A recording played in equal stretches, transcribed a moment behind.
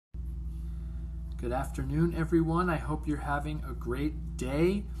Good afternoon, everyone. I hope you're having a great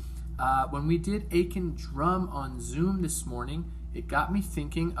day. When we did Aiken Drum on Zoom this morning, it got me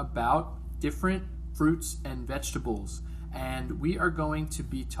thinking about different fruits and vegetables. And we are going to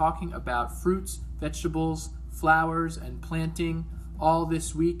be talking about fruits, vegetables, flowers, and planting all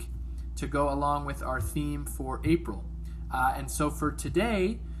this week to go along with our theme for April. And so for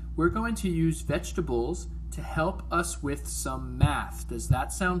today, we're going to use vegetables to help us with some math. Does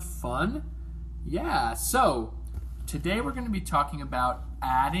that sound fun? Yeah, so today we're going to be talking about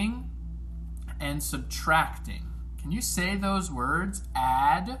adding and subtracting. Can you say those words?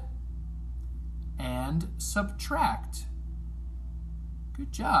 Add and subtract.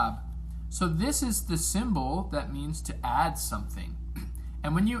 Good job. So this is the symbol that means to add something.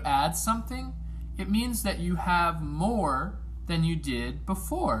 And when you add something, it means that you have more than you did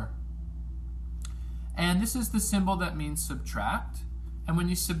before. And this is the symbol that means subtract. And when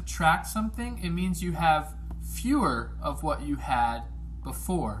you subtract something, it means you have fewer of what you had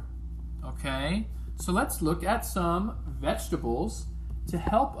before. Okay? So let's look at some vegetables to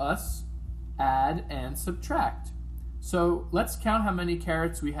help us add and subtract. So let's count how many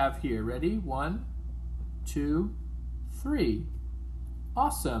carrots we have here. Ready? 1, 2, 3.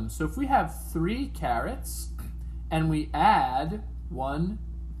 Awesome. So if we have 3 carrots and we add 1,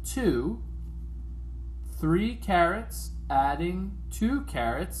 2, 3 carrots adding 2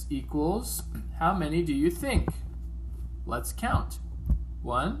 carrots equals, how many do you think? Let's count.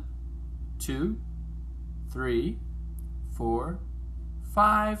 1, 2, 3, 4,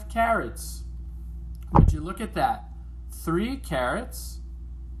 5 carrots. Would you look at that? 3 carrots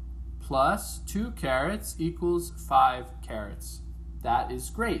plus 2 carrots equals 5 carrots. That is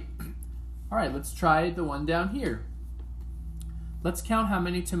great. All right, let's try the one down here. Let's count how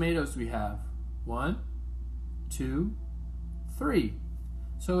many tomatoes we have. 1, 2, 3.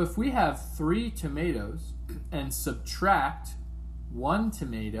 So if we have 3 tomatoes and subtract 1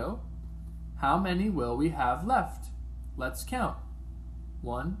 tomato, how many will we have left? Let's count.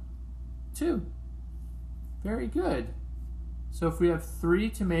 1, 2. Very good. So if we have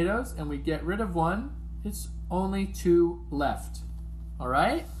 3 tomatoes and we get rid of 1, it's only 2 left. All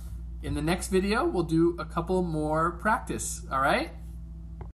right? In the next video, we'll do a couple more practice. All right?